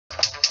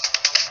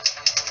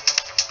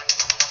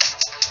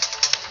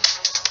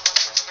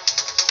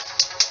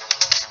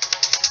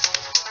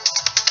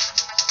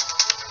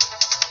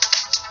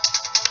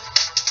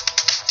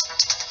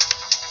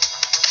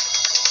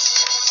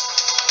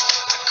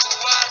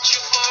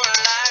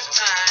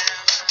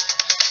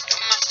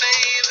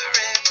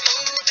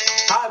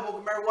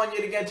everyone,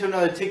 yet again to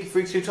another Tiki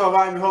Freaks 212.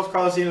 I'm your host,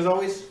 Carlos, and as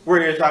always, we're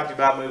here to talk to you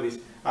about movies.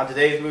 On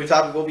today's movie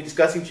topic, we'll be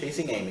discussing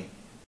Chasing Amy.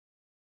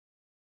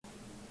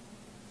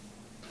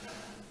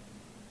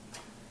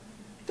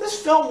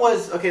 This film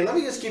was, okay, let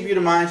me just give you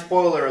the mind,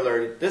 spoiler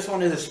alert. This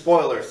one is a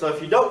spoiler, so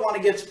if you don't want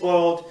to get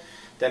spoiled,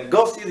 then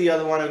go see the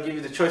other one. It'll give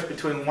you the choice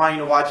between wanting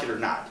to watch it or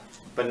not.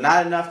 But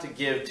not enough to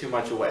give too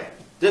much away.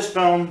 This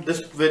film, this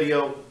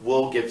video,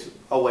 will give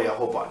away a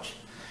whole bunch.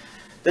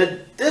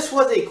 This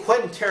was a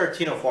Quentin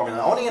Tarantino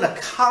formula, only in a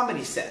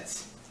comedy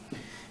sense.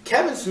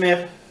 Kevin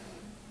Smith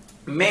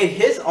made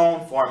his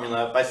own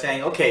formula by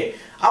saying, okay,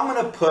 I'm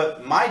going to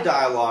put my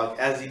dialogue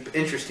as the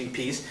interesting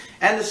piece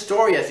and the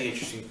story as the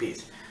interesting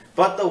piece.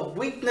 But the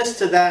weakness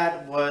to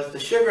that was the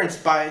sugar and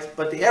spice,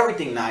 but the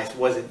everything nice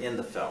wasn't in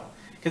the film.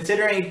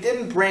 Considering it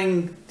didn't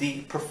bring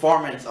the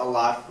performance a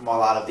lot from a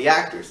lot of the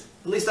actors.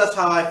 At least that's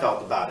how I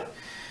felt about it.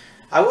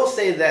 I will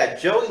say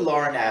that Joey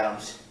Lauren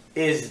Adams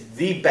is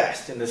the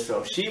best in this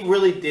film. She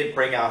really did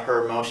bring out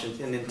her emotions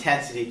and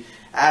intensity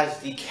as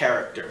the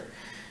character.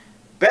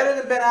 Better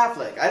than Ben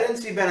Affleck. I didn't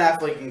see Ben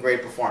Affleck in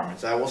great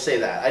performance. I will say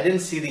that. I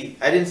didn't see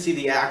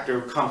the actor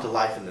come to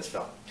life in this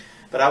film.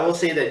 But I will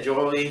say that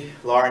Joey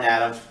Lauren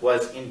Adams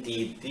was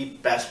indeed the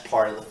best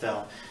part of the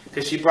film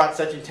because she brought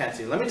such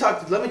intensity. Let me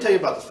tell you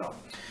about this film.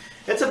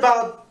 It's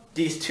about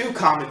these two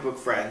comic book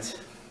friends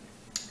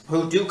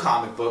who do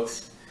comic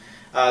books.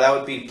 That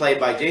would be played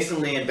by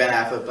Jason Lee and Ben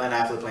Affleck. Ben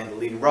Affleck playing the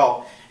leading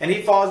role. And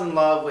he falls in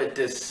love with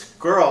this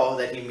girl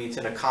that he meets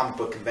in a comic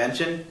book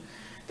convention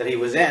that he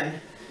was in.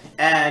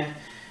 And,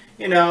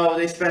 you know,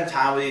 they spend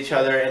time with each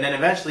other. And then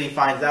eventually he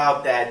finds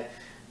out that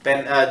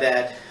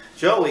that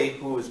Joey,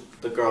 who is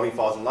the girl he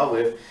falls in love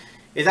with,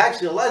 is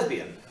actually a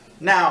lesbian.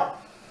 Now,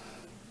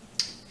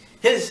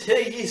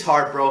 he's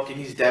heartbroken.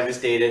 He's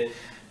devastated.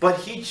 But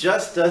he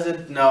just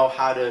doesn't know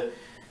how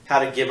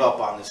to give up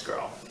on this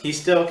girl. He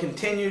still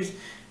continues.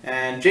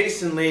 And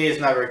Jason Lee is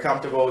not very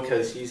comfortable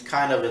because he's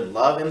kind of in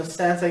love, in a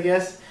sense, I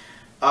guess,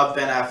 of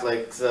Ben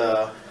Affleck's,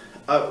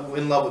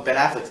 in love with Ben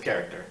Affleck's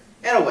character.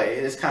 In a way,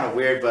 it is kind of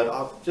weird, but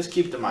I'll just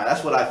keep it in mind.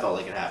 That's what I felt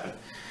like it happened.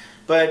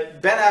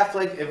 But Ben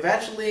Affleck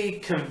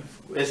eventually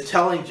is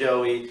telling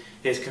Joey,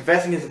 he's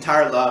confessing his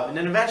entire love, and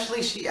then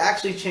eventually she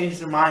actually changes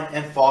her mind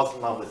and falls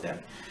in love with him.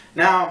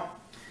 Now,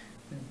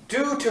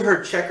 due to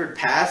her checkered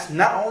past,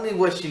 not only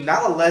was she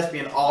not a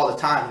lesbian all the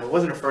time, and it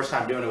wasn't her first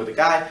time doing it with a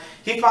guy,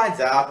 he finds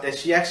out that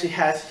she actually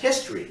has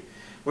history,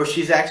 where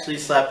she's actually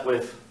slept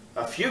with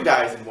a few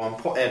guys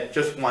at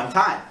just one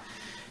time.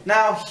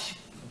 Now,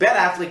 Ben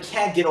Affleck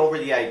can't get over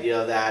the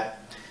idea of that,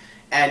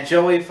 and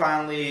Joey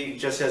finally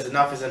just says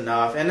enough is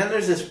enough, and then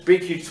there's this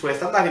big huge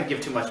twist. I'm not going to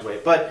give too much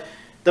away, but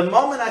the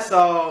moment I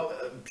saw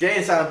Jay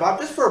and Silent Bob,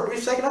 just for a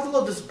brief second, I was a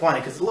little disappointed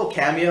because it's a little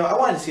cameo. I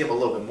wanted to see him a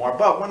little bit more,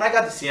 but when I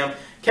got to see him,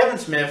 Kevin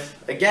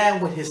Smith,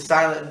 again with his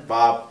Silent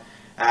Bob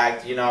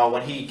act, you know,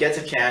 when he gets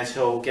a chance,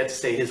 he'll get to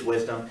say his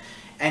wisdom,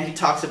 and he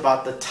talks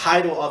about the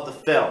title of the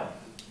film.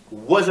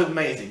 Was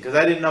amazing, because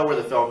I didn't know where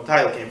the film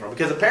title came from,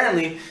 because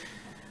apparently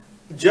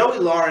Joey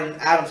Lauren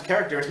Adams'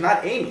 character is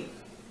not Amy,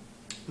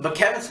 but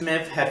Kevin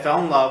Smith had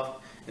fell in love.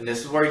 And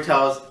this is where he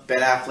tells Ben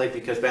Affleck,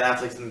 because Ben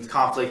Affleck's in this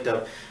conflict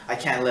of, I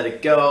can't let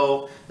it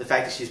go, the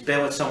fact that she's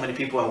been with so many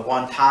people at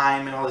one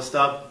time and all this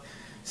stuff.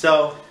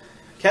 So,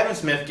 Kevin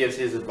Smith gives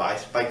his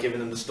advice by giving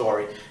them the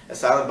story, as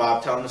Silent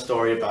Bob telling the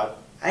story about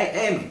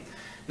Amy.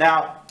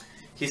 Now,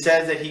 he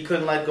says that he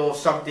couldn't let go of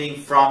something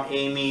from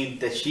Amy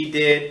that she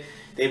did.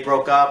 They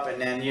broke up,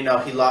 and then, you know,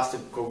 he lost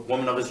the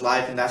woman of his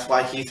life, and that's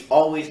why he's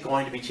always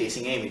going to be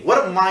chasing Amy.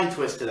 What a mind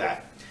twist to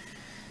that.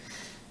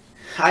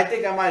 I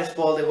think I might have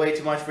spoiled it way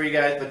too much for you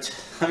guys, but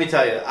let me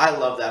tell you, I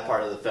love that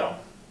part of the film.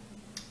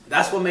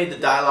 That's what made the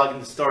dialogue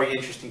and the story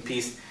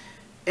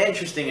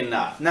interesting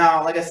enough.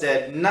 Now, like I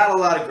said, not a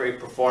lot of great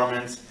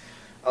performance,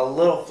 a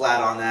little flat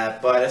on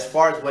that, but as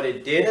far as what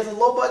it did as a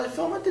low-budget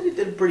film, I think it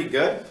did pretty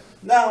good.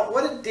 Now,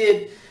 what it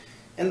did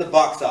in the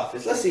box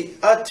office, let's see,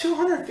 a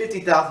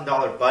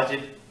 $250,000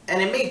 budget,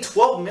 and it made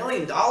 $12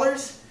 million?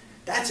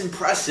 That's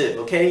impressive,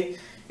 okay?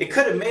 It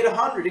could have made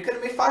 $100,000, it could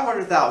have made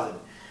 $500,000.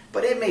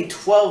 But it made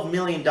 $12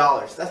 million.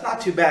 That's not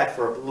too bad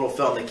for a little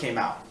film that came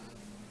out.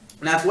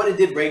 And that's what it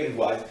did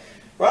rating-wise.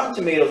 Rotten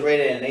Tomatoes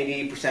rated at an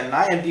 88%, and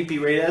IMDb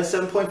rated at a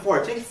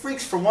 7.4. Take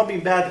Freaks from 1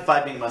 being bad to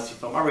 5 being a must-see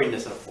film. I'm rating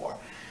this at a 4.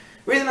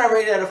 The reason I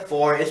rated it at a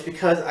 4 is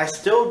because I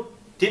still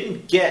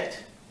didn't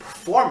get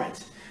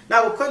performance.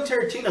 Now, with Quentin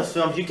Tarantino's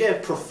films, you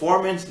get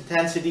performance,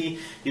 intensity,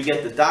 you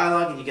get the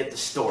dialogue, and you get the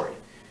story.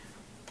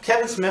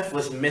 Kevin Smith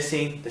was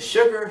missing the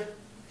sugar.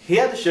 He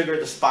had the sugar,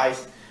 the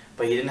spice,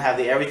 but he didn't have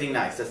the everything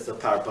nice. That's the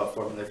Powerpuff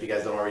formula, if you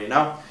guys don't already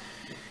know.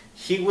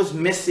 He was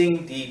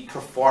missing the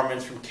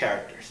performance from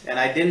characters. And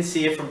I didn't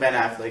see it from Ben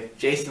Affleck,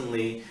 Jason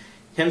Lee,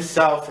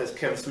 himself as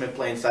Kevin Smith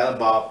playing Silent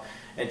Bob,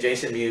 and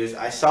Jason Mewes.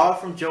 I saw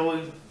it from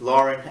Joey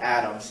Lauren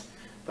Adams,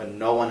 but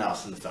no one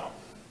else in the film.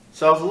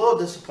 So I was a little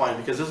disappointed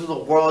because this was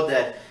a world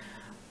that,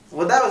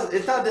 well,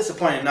 it's not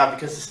disappointing enough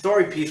because the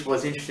story piece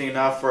was interesting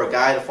enough for a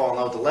guy to fall in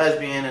love with a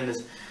lesbian and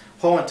this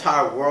whole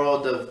entire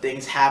world of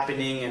things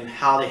happening and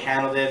how they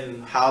handled it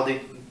and how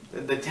the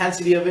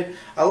intensity of it.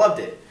 I loved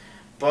it.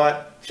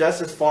 but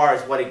just as far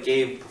as what it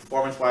gave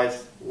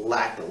performance-wise,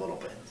 lacked a little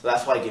bit. So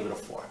that's why I gave it a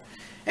 4.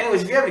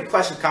 Anyways, if you have any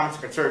questions, comments,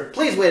 or concerns,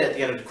 please wait at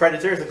the end of the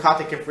credits. There's the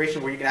contact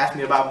information where you can ask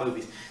me about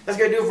movies. That's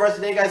going to do it for us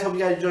today, guys. Hope you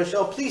guys enjoyed the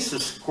show. Please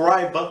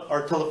subscribe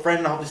or tell a friend,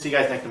 and I hope to see you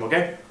guys next time,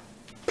 okay?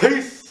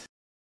 Peace!